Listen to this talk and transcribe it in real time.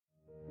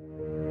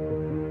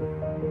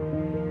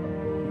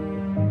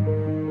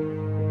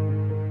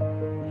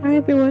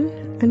everyone,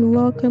 and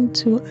welcome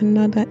to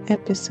another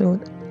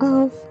episode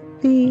of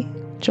the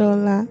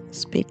Jola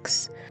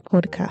Speaks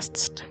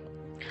podcast.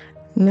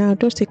 Now,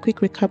 just a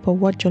quick recap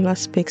of what Jola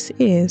Speaks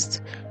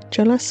is.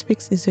 Jola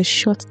Speaks is a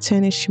short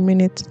 10-ish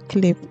minute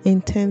clip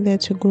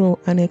intended to grow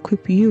and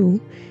equip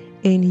you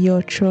in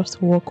your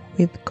trust walk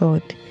with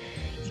God.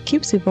 It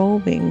keeps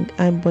evolving,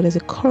 but there's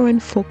a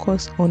current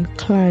focus on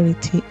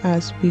clarity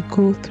as we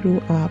go through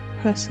our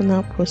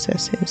personal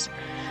processes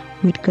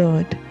with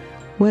God,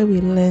 where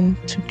we learn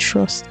to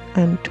trust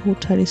and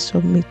totally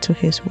submit to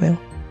His will.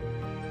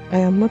 I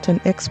am not an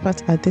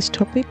expert at this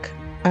topic.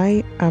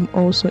 I am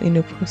also in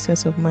a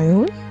process of my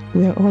own.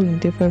 We are all in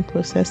different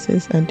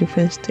processes and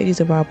different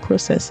stages of our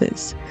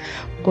processes.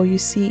 But you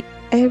see,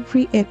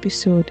 every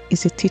episode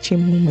is a teaching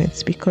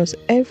moment because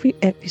every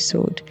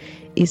episode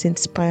is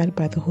inspired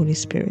by the Holy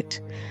Spirit.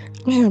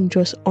 I am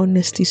just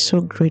honestly so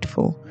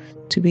grateful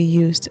to be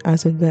used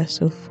as a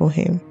vessel for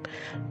Him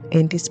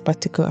in this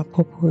particular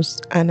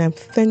purpose, and I'm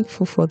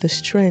thankful for the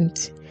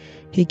strength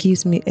He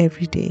gives me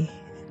every day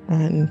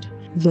and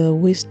the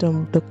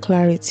wisdom, the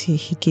clarity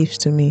He gives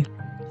to me.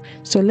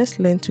 So let's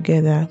learn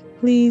together.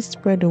 Please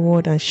spread the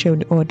word and share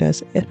with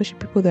others, especially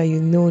people that you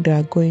know that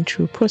are going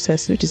through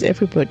processes, which is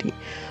everybody,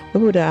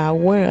 people that are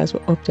aware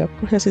of their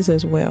processes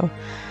as well.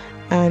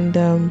 And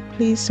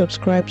please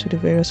subscribe to the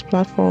various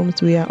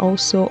platforms. We are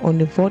also on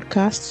the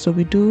podcast, so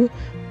we do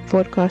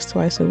podcast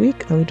twice a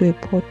week and we do a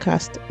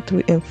podcast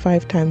 3 and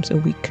 5 times a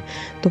week.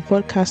 The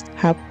podcast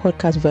have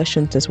podcast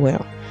versions as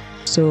well,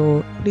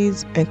 so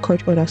please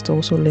encourage others to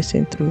also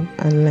listen through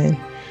and learn.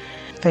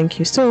 Thank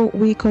you. So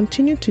we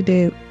continue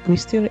today. We're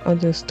still on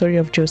the story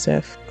of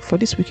Joseph. For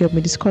this week we'll be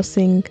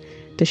discussing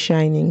the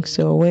shining.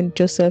 So when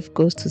Joseph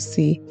goes to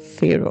see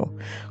Pharaoh,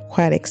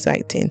 quite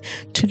exciting.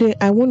 Today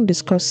I want to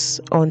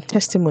discuss on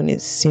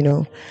testimonies.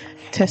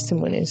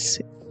 Testimonies.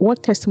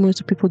 What testimonies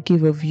do people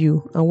give of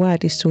you and why are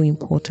they so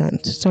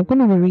important? So I'm going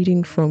to be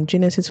reading from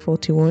Genesis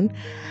 41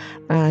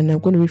 and I'm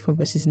going to read from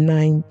verses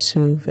 9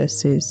 to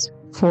verses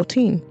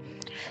 14.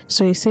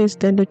 So it says,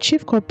 then the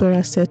chief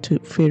cupbearer said to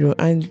Pharaoh,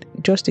 and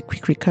just a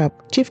quick recap,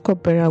 chief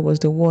cupbearer was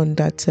the one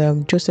that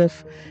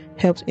Joseph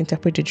helped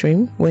interpret the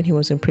dream when he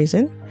was in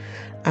prison,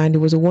 and it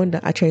was the one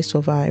that actually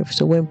survived,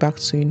 so went back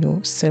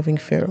to, serving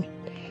Pharaoh.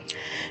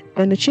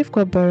 And the chief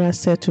cupbearer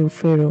said to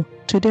Pharaoh,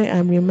 today I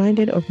am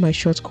reminded of my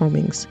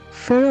shortcomings.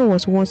 Pharaoh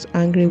was once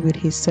angry with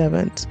his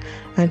servants,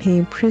 and he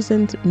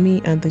imprisoned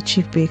me and the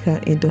chief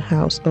baker in the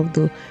house of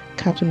the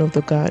captain of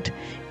the guard.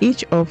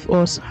 Each of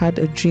us had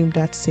a dream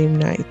that same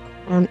night,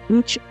 and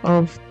each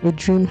of the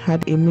dream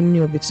had a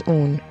meaning of its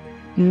own.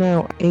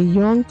 Now a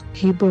young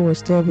Hebrew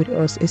was there with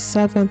us, a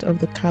servant of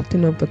the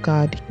captain of the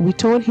guard. We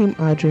told him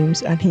our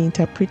dreams, and he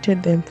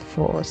interpreted them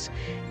for us,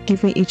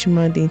 giving each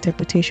man the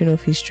interpretation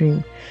of his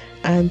dream.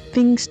 And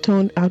things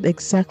turned out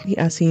exactly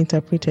as he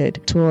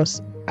interpreted to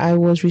us. I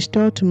was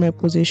restored to my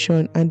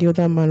position, and the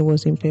other man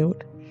was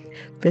impaled.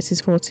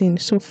 Verses 14.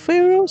 So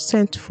Pharaoh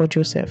sent for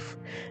Joseph.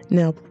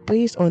 Now,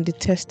 based on the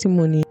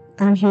testimony,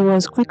 and he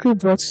was quickly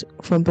brought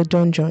from the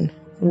dungeon.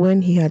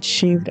 When he had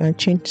shaved and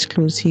changed his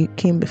clothes, he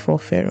came before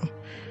Pharaoh.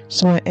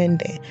 So I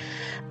end there.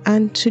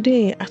 And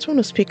today, I just want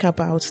to speak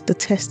about the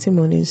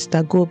testimonies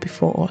that go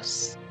before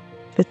us.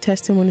 The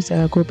testimonies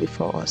that go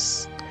before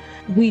us.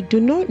 We do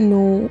not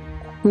know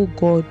who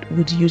God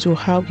would use or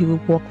how He will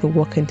walk the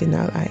walk in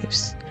our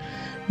lives.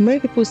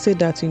 Many people say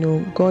that,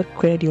 God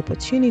created the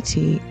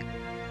opportunity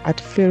at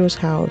Pharaoh's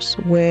house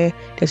where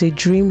there's a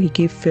dream He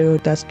gave Pharaoh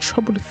that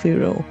troubled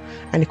Pharaoh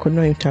and he could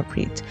not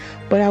interpret.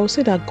 But I would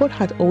say that God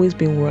had always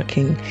been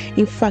working.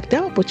 In fact,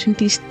 that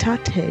opportunity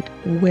started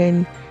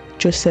when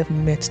Joseph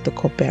met the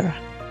cupbearer,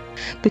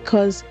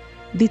 because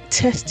the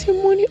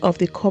testimony of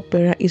the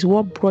cupbearer is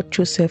what brought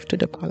Joseph to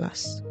the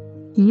palace.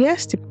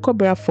 Yes, the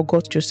cupbearer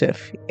forgot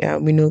Joseph.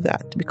 We know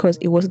that because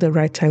it wasn't the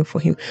right time for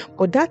him.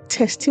 But that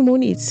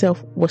testimony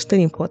itself was still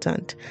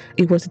important.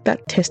 It was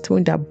that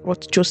testimony that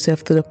brought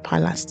Joseph to the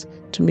palace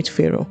to meet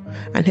Pharaoh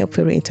and help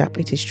Pharaoh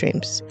interpret his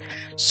dreams.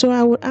 So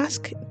I would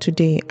ask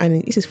today,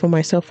 and this is for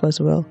myself as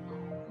well,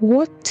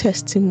 what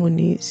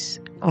testimonies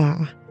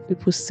are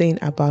people saying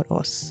about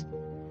us?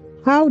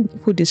 How do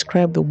people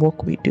describe the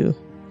work we do?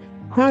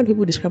 How do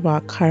people describe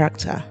our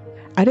character?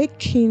 Are they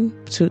keen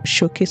to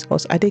showcase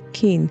us? Are they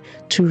keen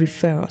to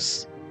refer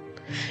us?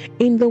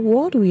 In the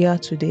world we are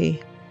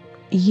today,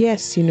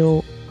 yes,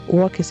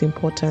 work is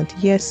important.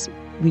 Yes,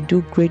 we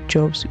do great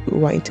jobs,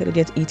 we are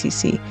intelligent,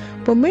 etc.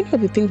 But many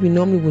of the things we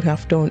normally would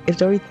have done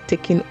is already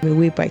taken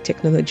away by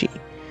technology.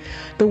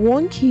 The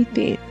one key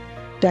thing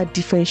that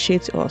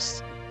differentiates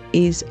us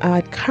is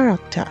our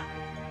character,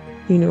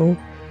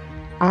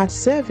 our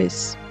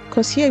service.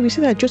 Because here we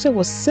see that Joseph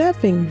was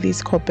serving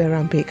this cupbearer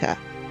and baker.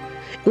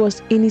 It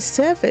was in his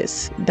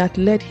service that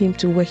led him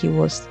to where he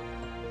was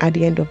at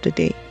the end of the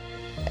day.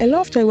 A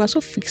lot of times we are so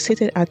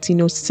fixated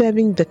at,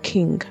 serving the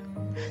king,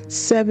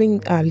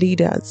 serving our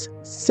leaders,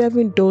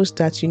 serving those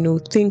that,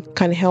 think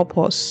can help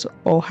us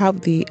or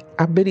have the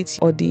ability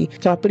or the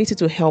capability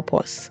to help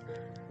us.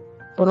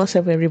 But not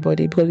serving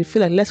everybody, because we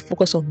feel like let's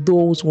focus on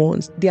those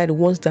ones. They are the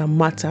ones that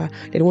matter.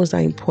 They're the ones that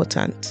are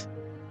important.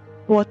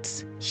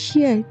 But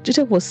here,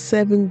 Joseph was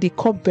serving the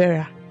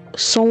cupbearer,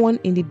 someone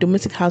in the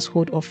domestic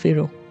household of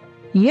Pharaoh.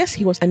 Yes,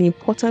 he was an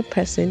important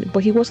person,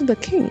 but he wasn't the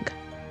king.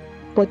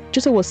 But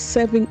Joseph was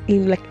serving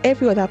him like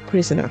every other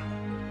prisoner.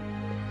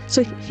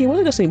 So he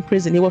wasn't just in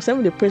prison, he was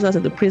serving the prisoners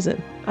in the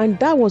prison. And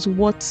that was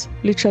what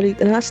literally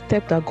the last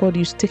step that God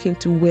used to take him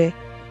to where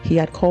he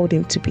had called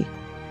him to be.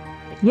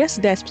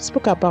 Yesterday I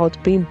spoke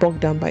about being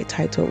bogged down by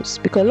titles,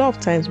 because a lot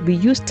of times we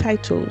use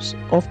titles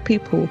of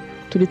people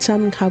to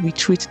determine how we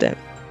treat them.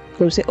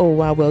 Because we say, oh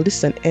wow, well, this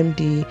is an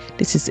MD,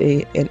 this is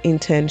an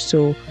intern,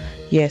 so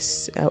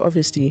yes,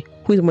 obviously,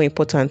 who is more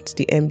important?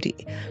 The MD.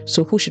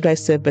 So who should I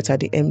serve better?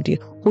 The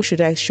MD. Who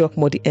should I shock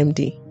more? The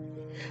MD.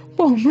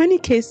 Well, in many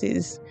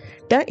cases,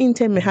 that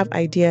intern may have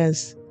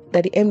ideas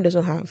that the MD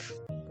doesn't have.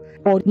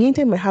 Or the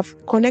intern may have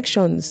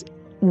connections,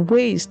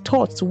 ways,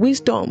 thoughts,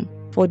 wisdom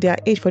for their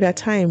age, for their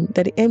time,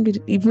 that the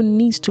MD even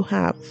needs to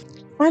have.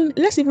 And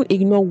let's even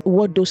ignore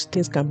what those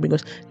things can bring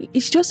us.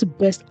 It's just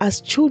best as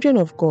children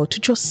of God to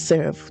just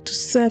serve, to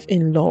serve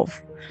in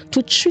love,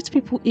 to treat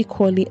people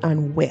equally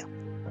and well.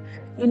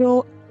 You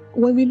know,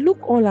 when we look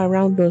all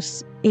around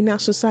us in our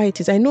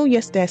societies, I know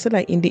yesterday I said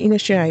that in the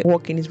industry I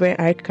work in, it's very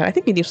hierarchical. I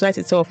think in the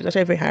society itself, it's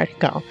actually very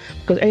hierarchical,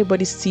 because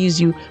everybody sees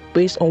you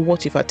based on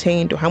what you've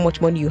attained or how much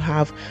money you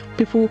have.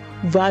 People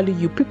value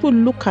you. People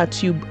look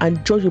at you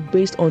and judge you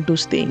based on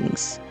those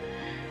things.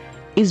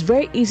 It's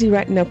very easy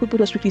right now. People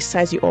just quickly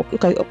size you up,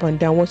 look at you up and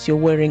down, what you're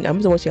wearing,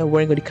 and what you're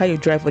wearing, or the car you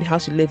drive, or the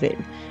house you live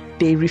in.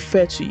 They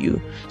refer to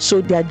you.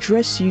 So they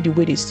address you the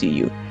way they see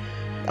you.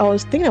 I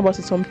was thinking about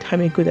it some time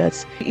ago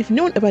that if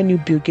no one ever knew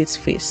Bill Gates'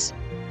 face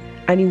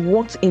and he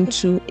walked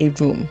into a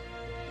room,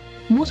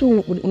 most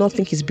people would not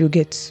think he's Bill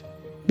Gates,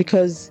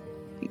 because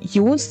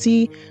you won't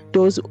see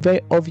those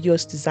very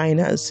obvious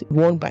designers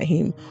worn by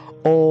him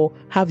or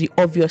have the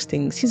obvious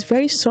things. He's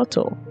very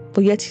subtle,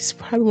 but yet he's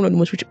probably one of the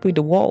most rich people in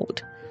the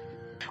world.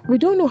 We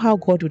don't know how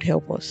God would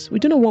help us. We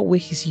don't know what way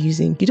he's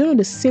using. You don't know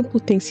the simple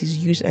things he's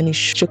used and he's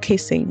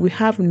showcasing. We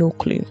have no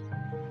clue.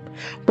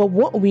 But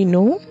what we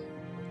know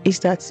is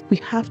that we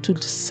have to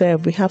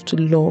serve, we have to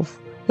love,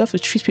 we have to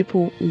treat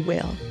people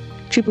well,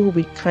 treat people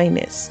with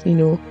kindness,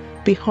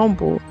 be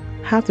humble,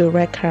 have the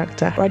right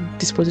character, right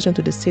disposition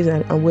to the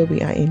season and where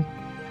we are in.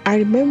 I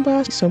remember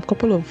in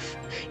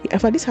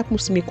fact, this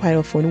happens to me quite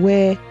often,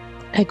 where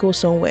I go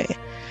somewhere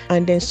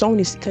and then someone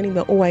is telling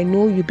me, oh, I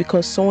know you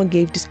because someone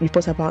gave this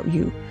report about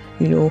you,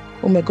 oh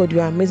my God,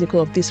 you are amazing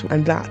because of this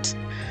and that.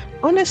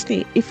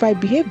 Honestly, if I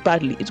behave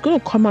badly, it's going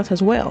to come out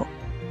as well.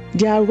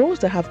 There are roles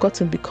that I've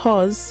gotten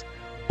because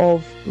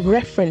of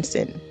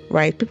referencing,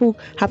 right? People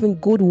having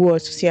good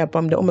words to say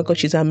about them, oh my God,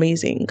 she's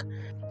amazing.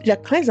 There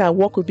are clients that I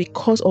work with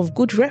because of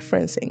good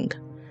referencing.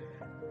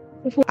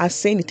 People are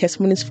saying the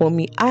testimonies for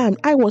me.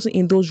 I wasn't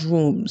in those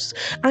rooms.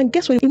 And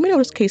guess what? In many of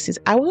those cases,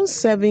 I wasn't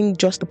serving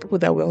just the people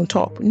that were on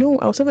top. No,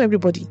 I was serving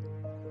everybody.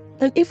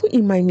 And even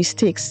in my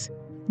mistakes,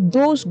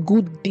 those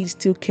good deeds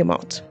still came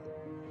out.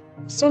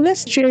 So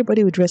let's treat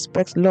everybody with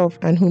respect, love,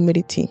 and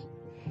humility,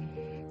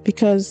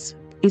 because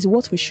it's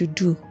what we should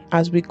do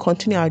as we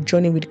continue our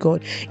journey with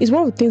God. It's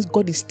one of the things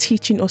God is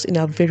teaching us in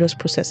our various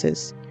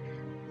processes,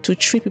 to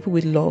treat people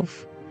with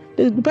love.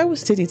 The Bible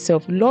says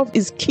itself, love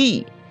is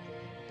key.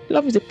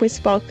 Love is the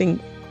principal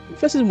thing.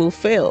 Verses will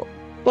fail,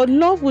 but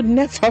love would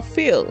never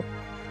fail.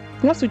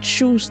 We have to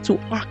choose to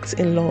act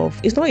in love.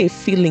 It's not a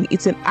feeling,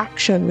 it's an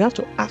action. We have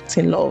to act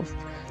in love.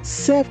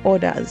 Serve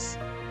others.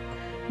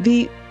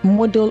 The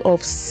model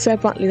of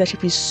servant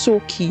leadership is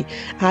so key.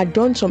 I had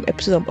done some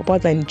episodes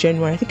about that in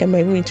January. I think I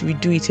might need to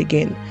redo it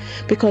again,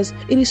 because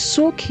it is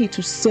so key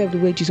to serve the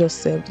way Jesus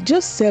served.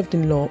 Just served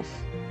in love,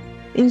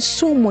 in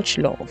so much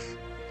love.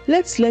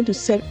 Let's learn to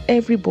serve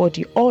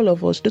everybody, all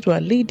of us, those who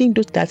are leading,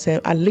 those that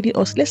are leading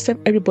us. Let's serve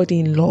everybody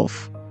in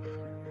love.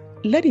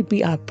 Let it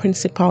be our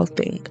principal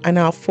thing and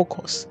our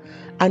focus,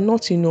 and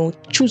not,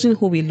 choosing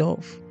who we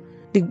love.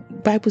 The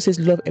Bible says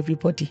love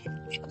everybody.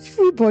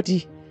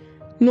 Everybody.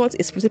 Not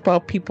a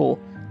specific people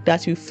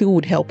that you feel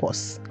would help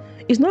us.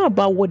 It's not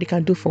about what they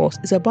can do for us.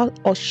 It's about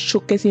us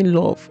showcasing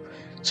love,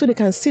 so they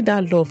can see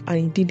that love and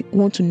indeed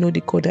want to know the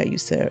God that you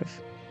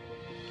serve.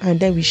 And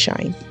then we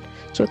shine.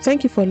 So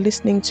thank you for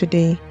listening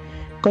today.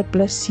 God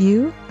bless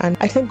you. And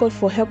I thank God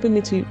for helping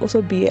me to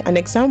also be an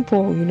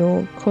example,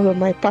 because of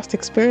my past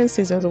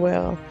experiences as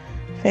well.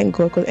 Thank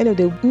God. Because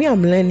anyway,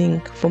 I'm learning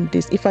from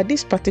this. If at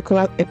this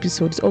particular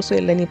episode is also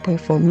a learning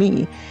point for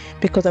me,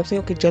 because I'm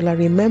saying, okay, Jola,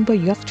 remember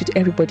you have to treat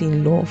everybody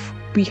in love.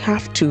 We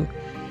have to.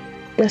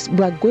 Yes,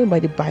 we are going by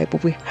the Bible.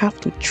 We have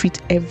to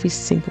treat every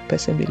single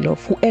person with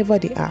love, whoever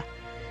they are.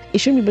 It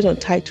shouldn't be based on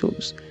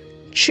titles.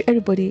 Treat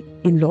everybody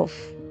in love.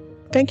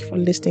 Thank you for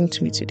listening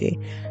to me today.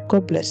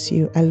 God bless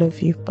you. I love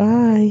you.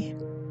 Bye.